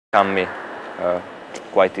come me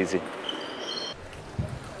quite easy. It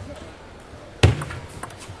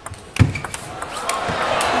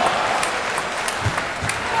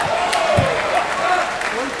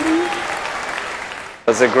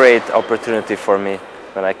was a great opportunity for me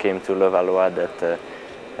when I came to Levallois that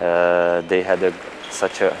they had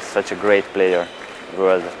such a great player,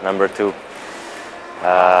 world number 2,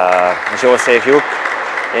 José Huk.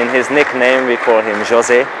 In his nickname we call him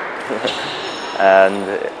José,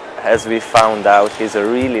 and as we found out, he's a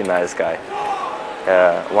really nice guy.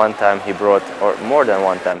 One time he brought, or more than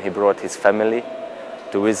one time, he brought his family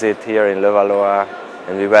to visit here in Levallois,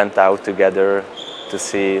 and we went out together to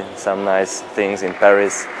see some nice things in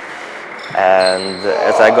Paris. And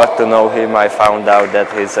as I got to know him, I found out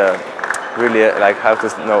that he's a really, like, how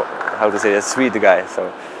to say, a sweet guy.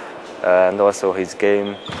 So, and also his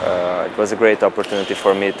game. It was a great opportunity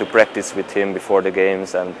for me to practice with him before the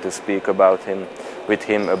games and to speak with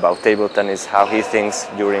him about table tennis, how he thinks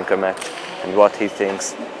during a match and what he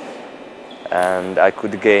thinks. And I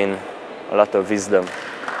could gain a lot of wisdom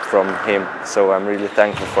from him, so I'm really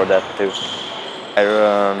thankful for that too. I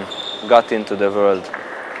got into the world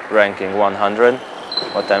ranking 100,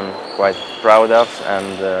 what I'm quite proud of,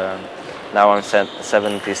 and now I'm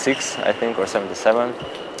 76, I think, or 77.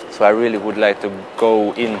 So I really would like to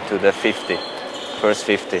go into the first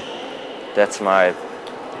 50. That's my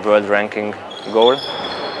world ranking goal.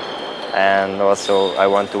 And also I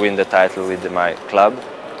want to win the title with my club,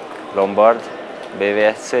 Lombard,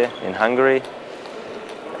 BVSC in Hungary.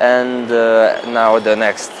 And now the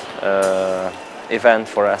next event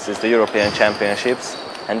for us is the European Championships.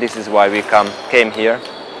 And this is why we came here,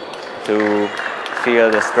 to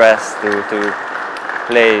feel the stress, to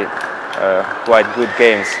play quite good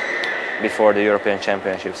games before the European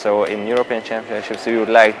Championships. So in European Championships we would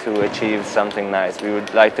like to achieve something nice. We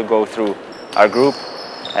would like to go through our group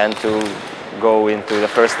and to go into the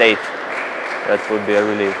first 8. That would be a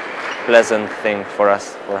really pleasant thing for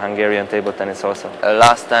us, for Hungarian table tennis also.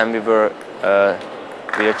 Last time we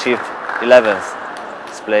achieved 11th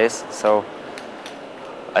place, so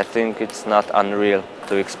I think it's not unreal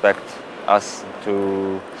to expect us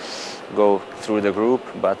to go through the group,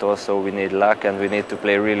 but also we need luck and we need to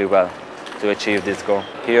play really well to achieve this goal.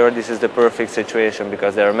 Here this is the perfect situation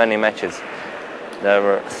because there are many matches. There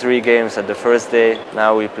were 3 games at the first day.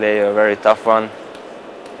 Now we play a very tough one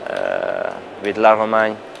with La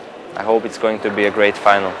Romagne. I hope it's going to be a great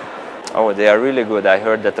final. Oh, they are really good. I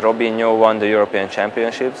heard that Robinho won the European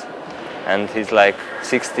Championships and he's like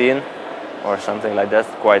 16 or something like that,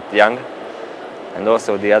 quite young. And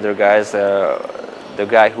also the other guys, the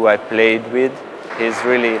guy who I played with, he's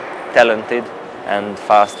really talented and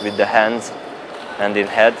fast with the hands and in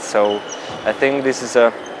head. So I think this is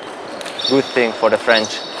a good thing for the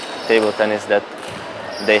French table tennis that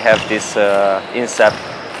they have this INSEP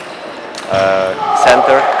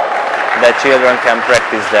center that children can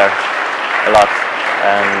practice there a lot,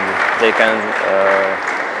 and they can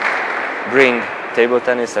bring table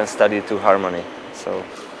tennis and study to harmony, so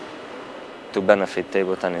to benefit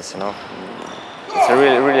table tennis, you know. It's a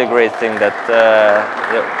really great thing that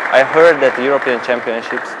I heard that the European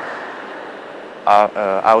Championships are,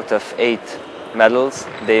 out of 8 medals,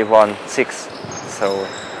 they won 6, so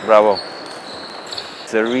bravo.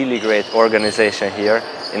 It's a really great organization here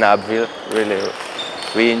in Abbeville. Really,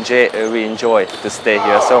 we enjoy to stay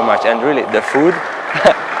here so much, and really the food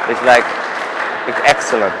is like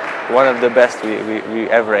excellent, one of the best we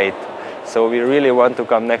ever ate. So we really want to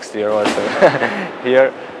come next year also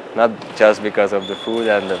here, not just because of the food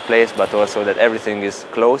and the place, but also that everything is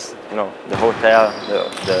close. You know, the hotel,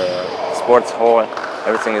 the sports hall,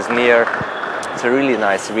 everything is near. It's a really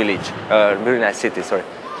nice village, really nice city. Sorry,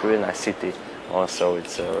 it's a really nice city. Also,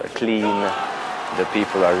 it's clean. The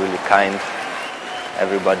people are really kind.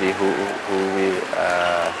 Everybody who we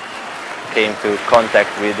came to contact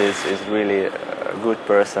with is really a good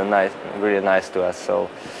person, nice, really nice to us. So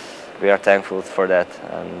we are thankful for that,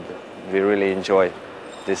 and we really enjoy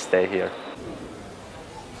this stay here.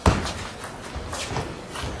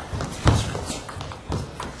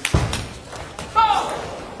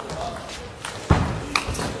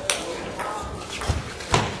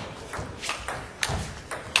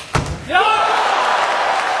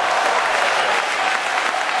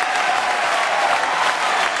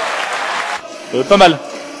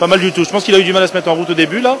 Pas mal du tout. Je pense qu'il a eu du mal à se mettre en route au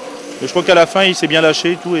début là, mais je crois qu'à la fin il s'est bien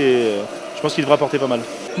lâché et tout, et je pense qu'il devra porter pas mal.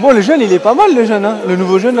 Bon, le jeune il est pas mal, le jeune, hein. Le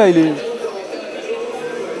nouveau jeune là, il est...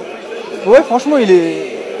 Ouais, franchement il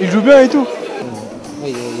joue bien et tout.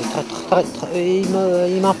 Oui,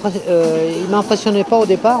 il m'impressionnait pas au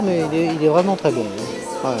départ, mais il est vraiment très bon.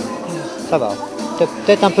 Ouais, ça va.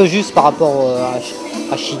 peut-être un peu juste par rapport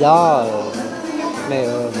à Shida, mais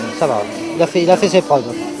ça va. Il a fait ses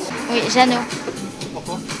preuves. Oui, Jano.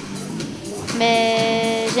 Pourquoi?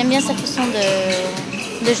 Mais j'aime bien sa façon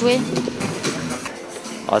de jouer.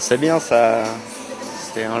 Ah, c'est bien, ça.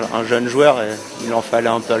 C'est un jeune joueur et il en fallait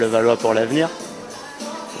un peu à Levallois pour l'avenir.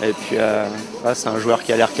 Et puis, c'est un joueur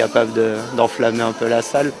qui a l'air capable d'enflammer un peu la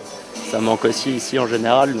salle. Ça manque aussi ici en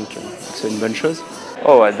général, donc c'est une bonne chose.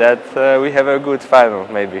 Oh, that we have a good final,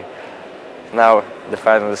 maybe. Now the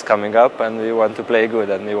final is coming up, and we want to play good,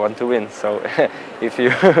 and we want to win. So, if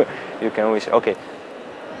you can wish, okay.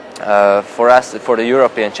 For us, for the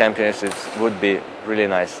European Championships, it would be really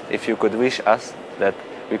nice if you could wish us that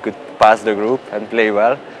we could pass the group and play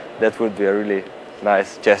well. That would be a really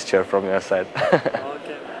nice gesture from your side. Okay,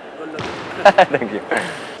 good luck. Thank you.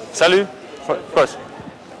 Salut. Coach.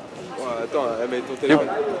 Attends, mets ton téléphone.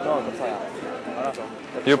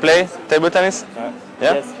 You play table tennis?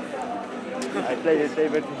 Yeah. Yes. I play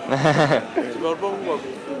table tennis. Tu parles pas ou quoi?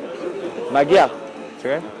 Magyar.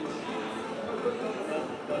 Okay.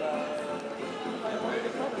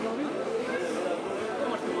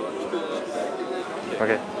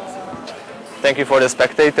 Okay. Thank you for the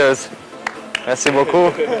spectators. Merci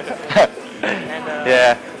beaucoup.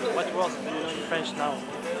 Yeah. What words do you know in French now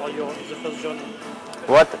for the first journey?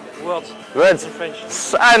 What? Words. Words? In French.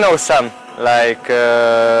 I know some. Like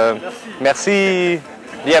merci,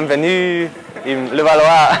 bienvenue,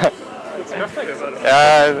 Levallois. It's perfect.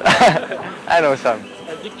 I know some.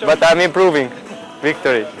 But I'm improving.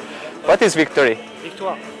 Victory. What is victory?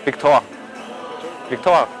 Victoire. Victoire.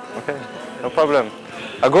 Victoire. Okay. No problem.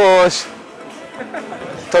 À gauche.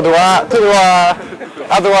 Tout droit. Tout droit.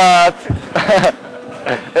 À droite.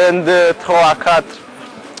 1, 2, 3, 4,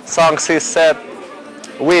 5, 6, 7,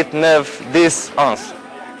 8, 9, 10, 11.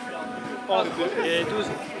 Et 12.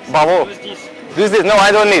 Bravo. 12, 10. 12, 10. No,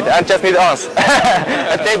 I don't need. I just need 11.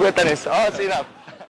 Table tennis. Oh, it's enough.